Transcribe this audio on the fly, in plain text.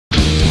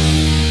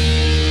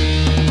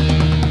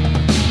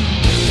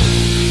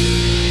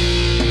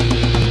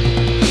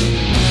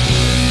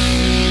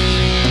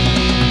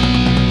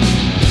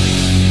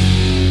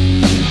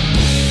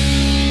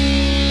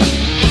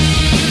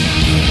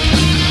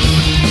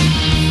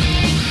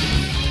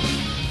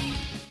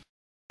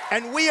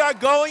And we are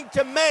going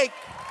to make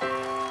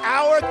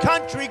our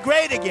country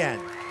great again.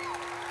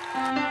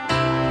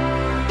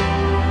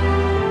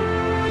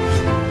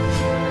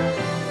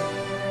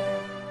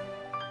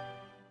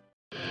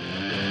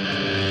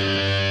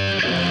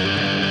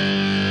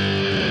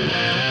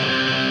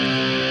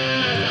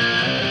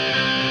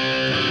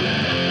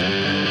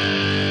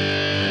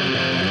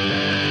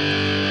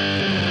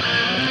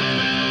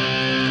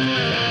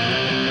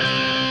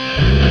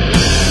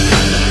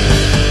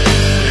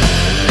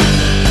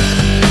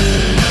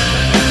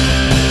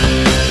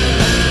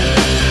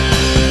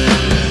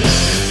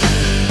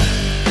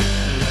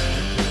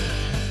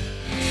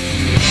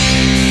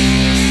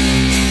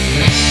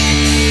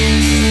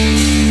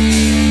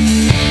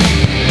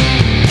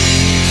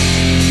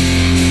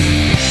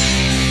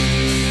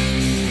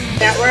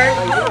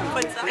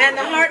 And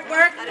the hard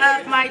work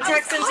of my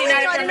Texans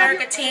United for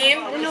America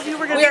team.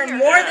 We are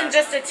more than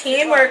just a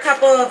team. We're a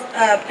couple of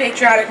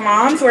patriotic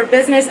moms. We're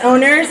business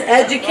owners,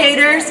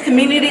 educators,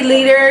 community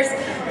leaders,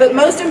 but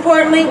most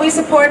importantly, we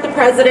support the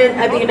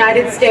President of the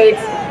United States,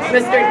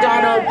 Mr.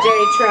 Donald J.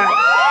 Trump.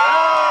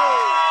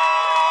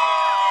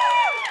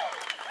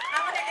 I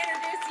want to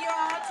introduce you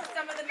all to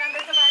some of the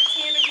members of our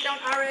team if you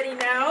don't already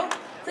know.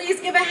 Please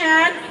give a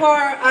hand for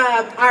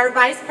our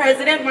Vice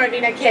President,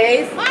 Marvina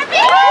Case.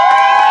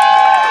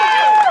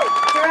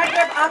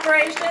 Director of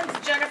Operations,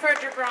 Jennifer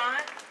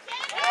Duane.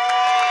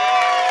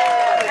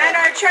 And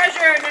our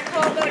Treasurer,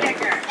 Nicole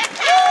Bodecker.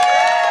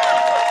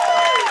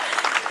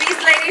 These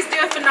ladies do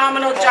a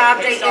phenomenal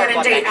job day in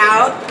and day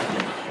out.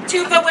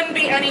 TUFA wouldn't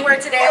be anywhere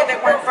today if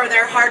it weren't for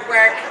their hard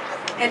work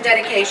and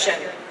dedication.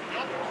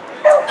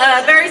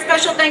 A very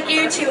special thank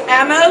you to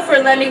AMMO for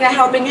lending a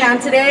helping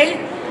hand today.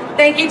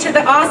 Thank you to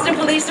the Austin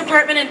Police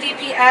Department and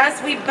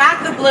DPS. We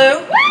back the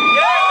blue.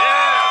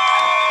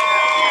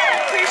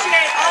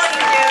 Appreciate all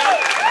you do.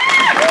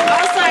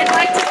 Also, I'd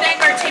like to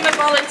thank our team of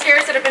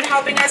volunteers that have been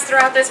helping us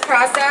throughout this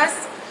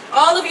process.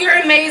 All of you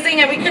are amazing,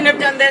 and we couldn't have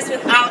done this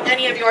without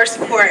any of your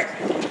support.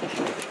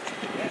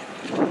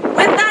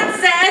 With that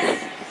said,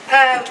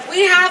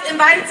 we have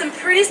invited some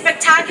pretty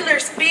spectacular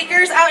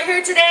speakers out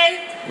here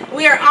today.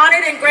 We are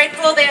honored and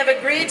grateful they have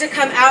agreed to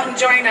come out and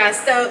join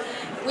us. So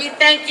we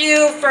thank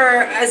you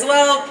as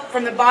well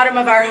from the bottom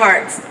of our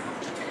hearts.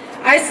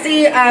 I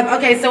see,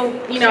 okay, so,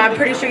 I'm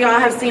pretty sure y'all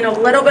have seen a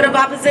little bit of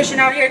opposition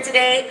out here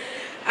today.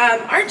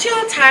 Aren't you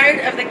all tired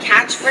of the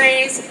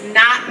catchphrase,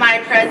 "Not my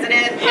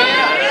president"?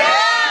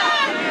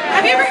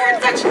 Have you ever heard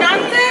such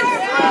nonsense?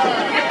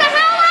 Get the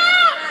hell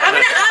out! I'm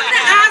gonna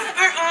ask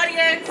our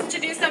audience to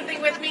do something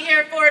with me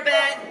here for a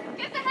bit.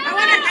 I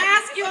want to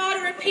ask you all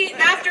to repeat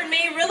after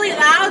me really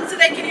loud so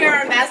they can hear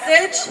our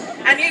message.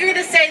 And you're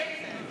gonna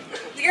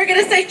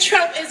say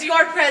Trump is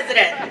your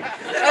president.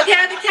 Okay,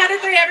 on the count of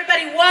three,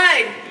 everybody.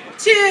 1,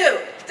 2,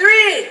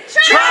 3.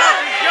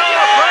 Trump is your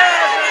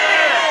president!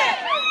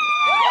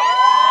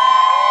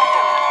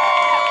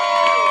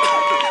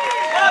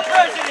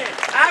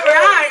 All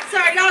right, so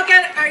are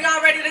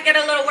y'all ready to get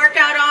a little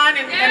workout on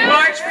and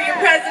march for your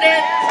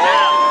president?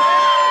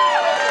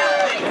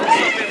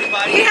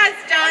 He has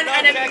done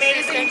an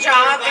amazing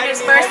job in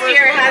his first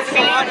year, hasn't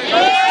he?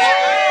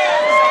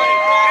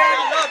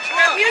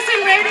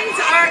 Houston ratings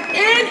are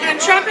in, and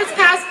Trump has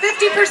passed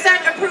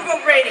 50% approval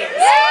ratings.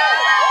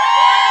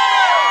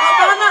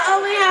 Obama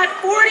only had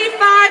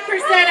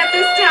 45% at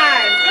this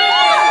time.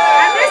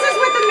 And this is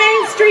with the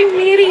mainstream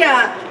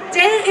media,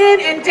 day in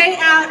and day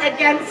out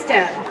against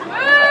him.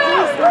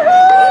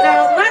 So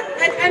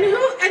and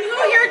who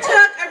here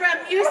took a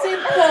Rasmussen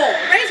poll?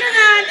 Raise your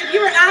hand if you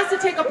were asked to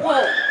take a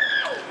poll.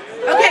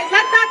 Okay,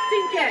 let that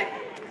sink in,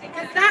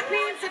 because that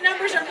means the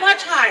numbers are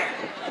much higher.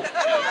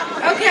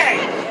 Okay,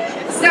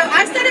 so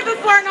I've said it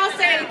before and I'll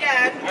say it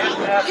again.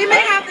 We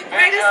may have the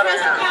greatest,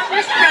 most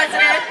accomplished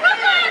president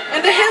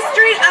in the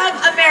history of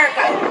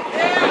America.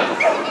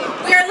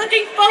 We are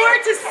looking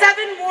forward to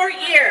 7 more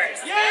years.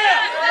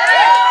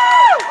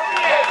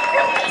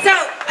 So,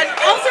 and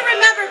also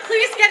remember,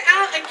 please get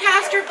out and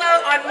cast your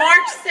vote on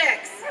March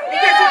 6th,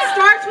 because it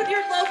starts with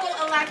your local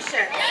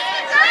election.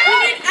 We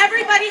need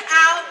everybody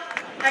out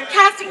and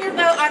casting your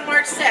vote on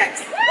March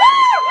 6th.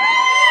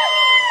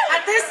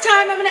 At this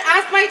time, I'm going to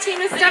ask my team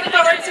to step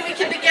forward so we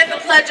can begin the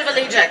Pledge of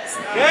Allegiance.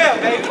 Yeah,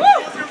 baby.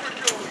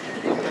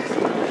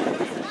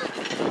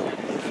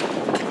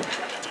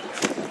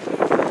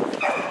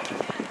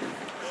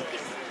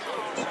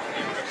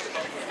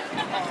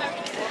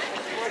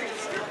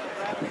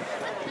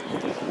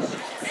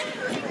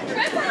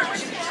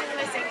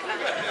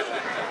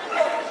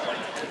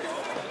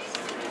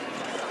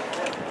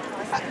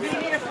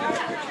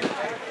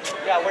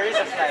 Yeah, where is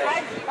the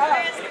flag?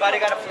 Anybody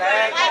got a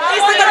flag?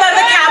 Please look above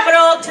the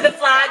Capitol to the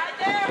flag.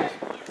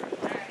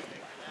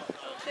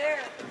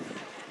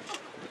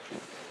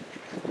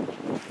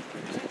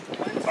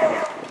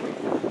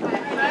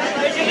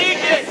 Pledge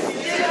allegiance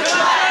to the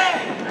flag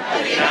of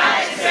the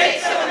United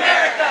States of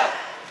America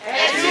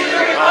and to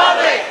the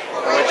republic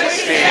for which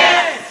it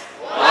stands,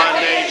 one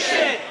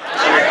nation,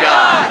 under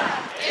God,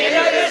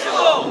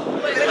 indivisible,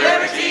 with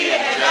liberty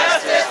and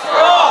justice for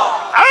all.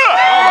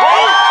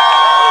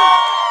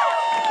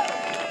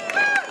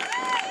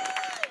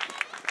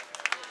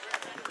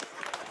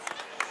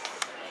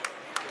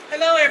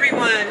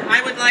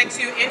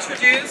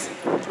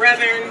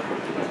 Reverend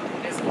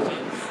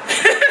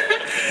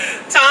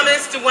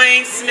Thomas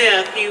Duane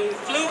Smith. He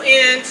flew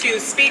in to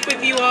speak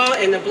with you all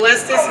and to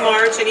bless this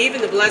march and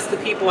even to bless the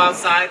people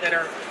outside that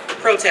are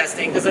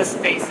protesting, because let's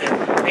face it,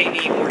 they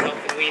need more help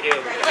than we do. So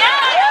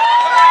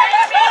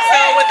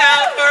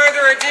without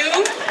further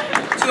ado,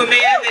 to a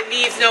man that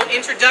needs no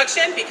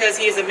introduction because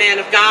he is a man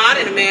of God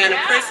and a man of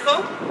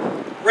principle,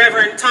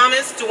 Reverend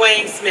Thomas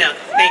Duane Smith.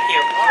 Thank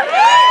you.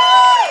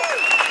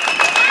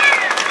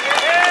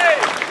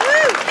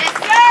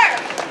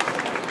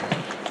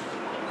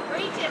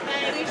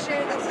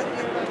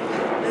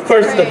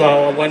 First of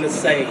all, I want to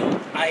say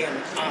I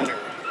am honored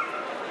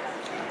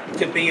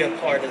to be a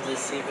part of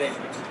this event.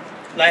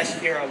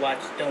 Last year I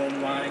watched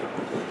Duane,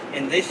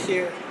 and this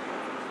year,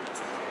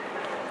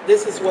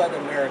 this is what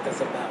America's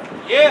about.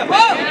 Yeah.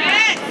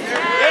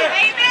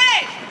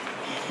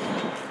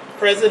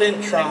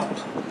 President Trump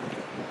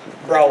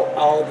brought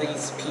all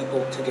these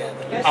people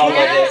together, all of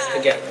us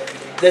together.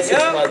 This is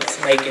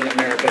what's making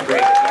America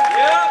great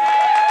again.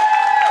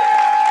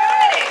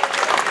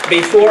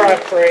 Before I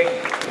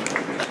pray,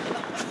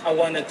 I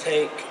want to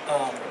take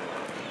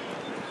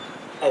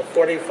a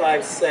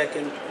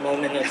 45-second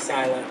moment of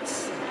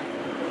silence.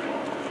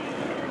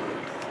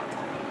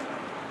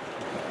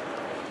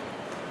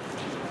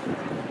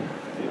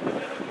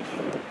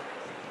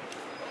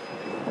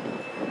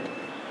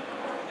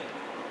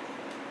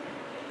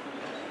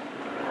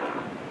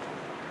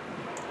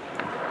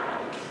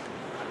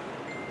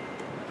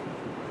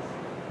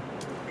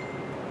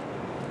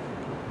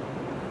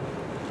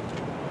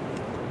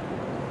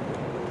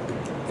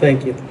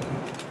 Thank you.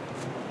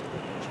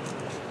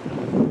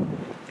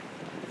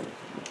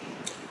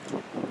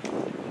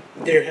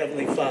 Dear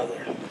Heavenly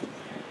Father,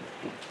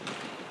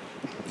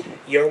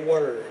 your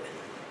word,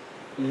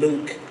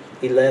 Luke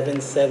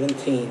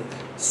 11:17,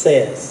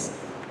 says,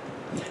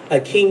 a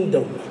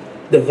kingdom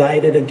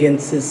divided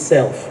against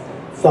itself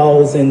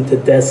falls into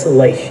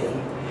desolation,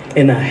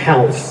 and a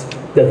house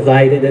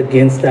divided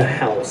against a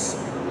house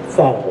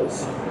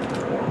falls.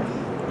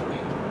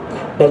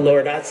 But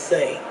Lord, I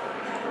say,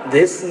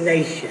 this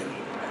nation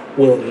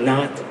will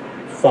not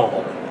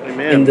fall.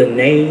 Amen. In the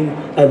name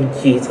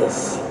of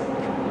Jesus.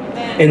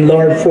 And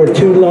Lord, for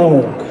too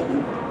long,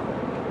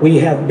 we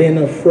have been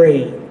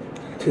afraid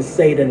to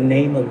say the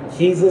name of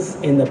Jesus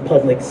in the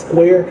public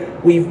square.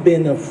 We've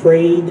been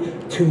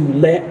afraid to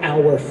let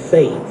our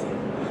faith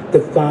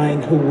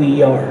define who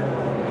we are.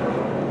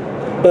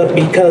 But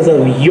because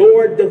of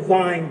your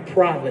divine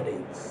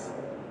providence,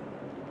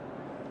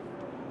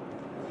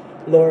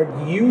 Lord,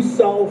 you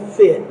saw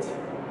fit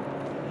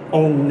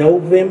on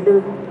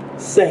November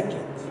 2nd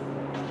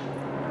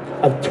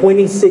of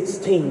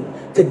 2016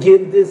 to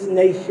give this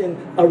nation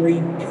a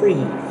reprieve.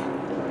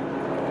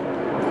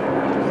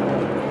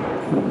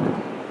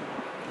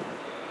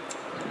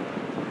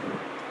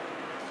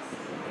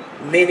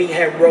 Many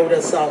have wrote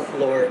us off,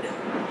 Lord,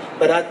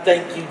 but I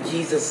thank you,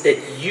 Jesus,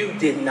 that you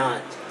did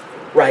not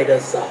write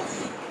us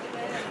off.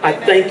 I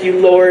thank you,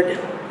 Lord,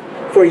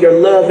 for your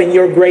love and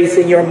your grace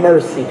and your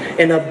mercy.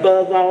 And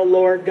above all,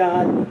 Lord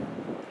God,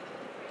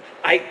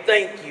 I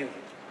thank you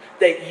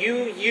that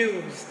you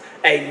used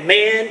a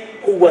man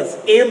who was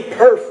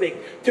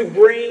imperfect to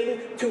bring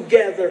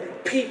together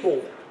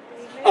people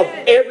of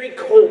every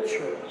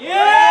culture.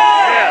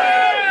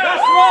 Yeah!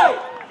 That's right!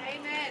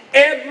 Amen.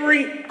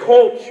 Every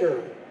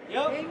culture.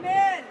 Yep.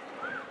 Amen.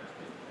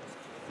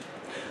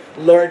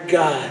 Lord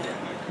God,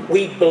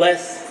 we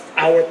bless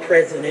our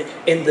president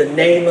in the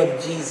name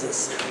of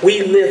Jesus.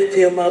 We lift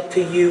him up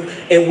to you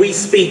and we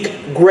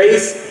speak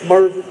grace,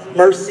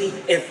 mercy,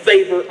 and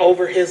favor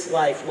over his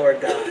life,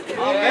 Lord God.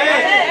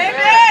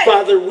 Amen.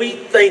 Father, we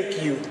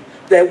thank you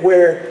that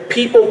where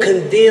people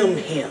condemn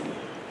him,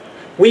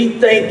 we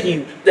thank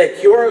you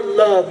that your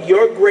love,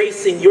 your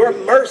grace, and your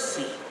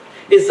mercy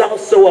is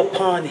also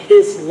upon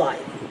his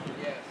life.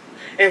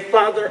 And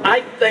Father,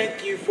 I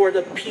thank you for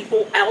the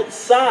people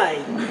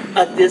outside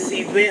of this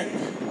event.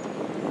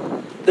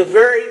 The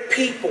very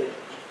people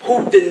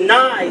who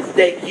denies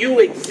that you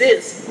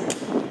exist,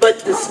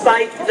 but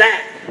despite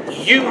that,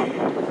 you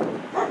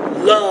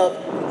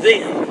love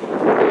them.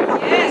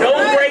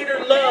 No greater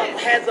love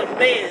has a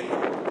man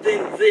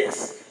than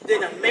this,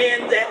 than a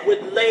man that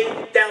would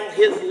lay down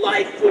his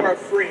life for a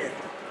friend.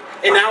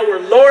 And our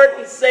Lord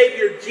and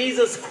Savior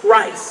Jesus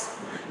Christ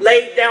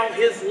laid down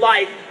his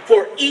life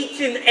for each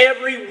and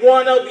every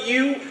one of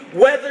you,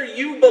 whether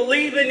you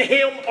believe in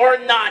him or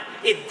not.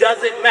 It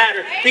doesn't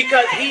matter,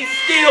 because he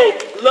still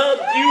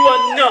loved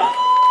you enough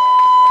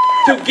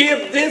to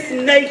give this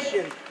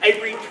nation a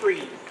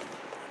reprieve.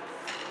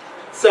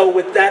 So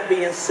with that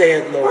being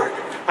said, Lord,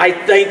 I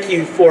thank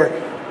you for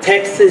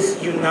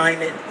Texas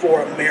United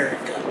for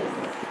America,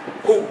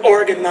 who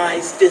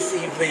organized this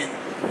event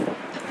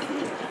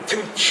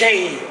to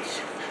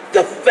change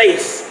the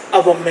face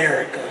of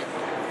America.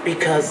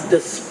 Because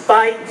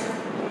despite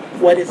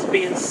what is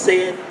being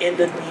said in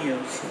the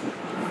news,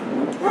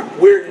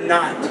 we're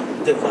not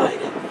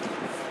divided.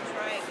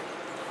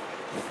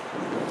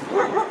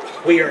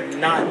 We are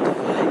not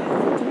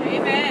divided.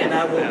 And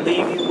I will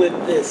leave you with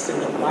this in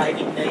the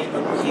mighty name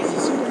of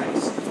Jesus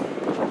Christ.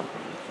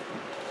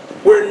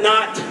 We're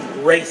not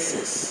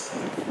racist.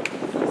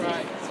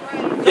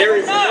 There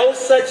is no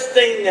such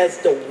thing as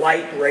the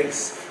white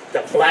race,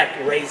 the black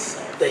race,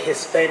 the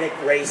Hispanic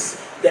race,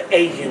 the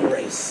Asian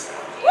race.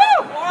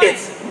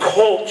 It's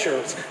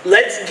cultures.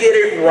 Let's get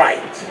it right.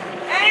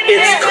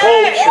 It's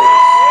cultures,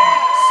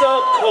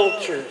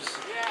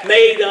 subcultures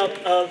made up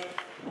of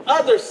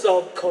other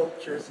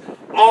subcultures,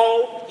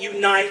 all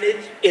united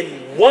in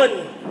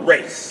one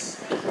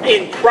race,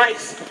 in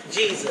Christ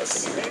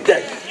Jesus, the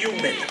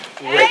human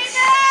race.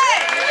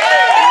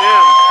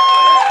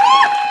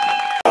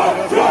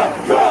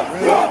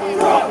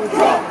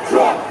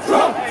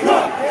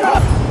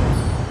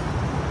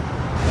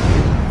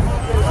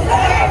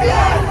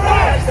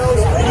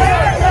 Amen.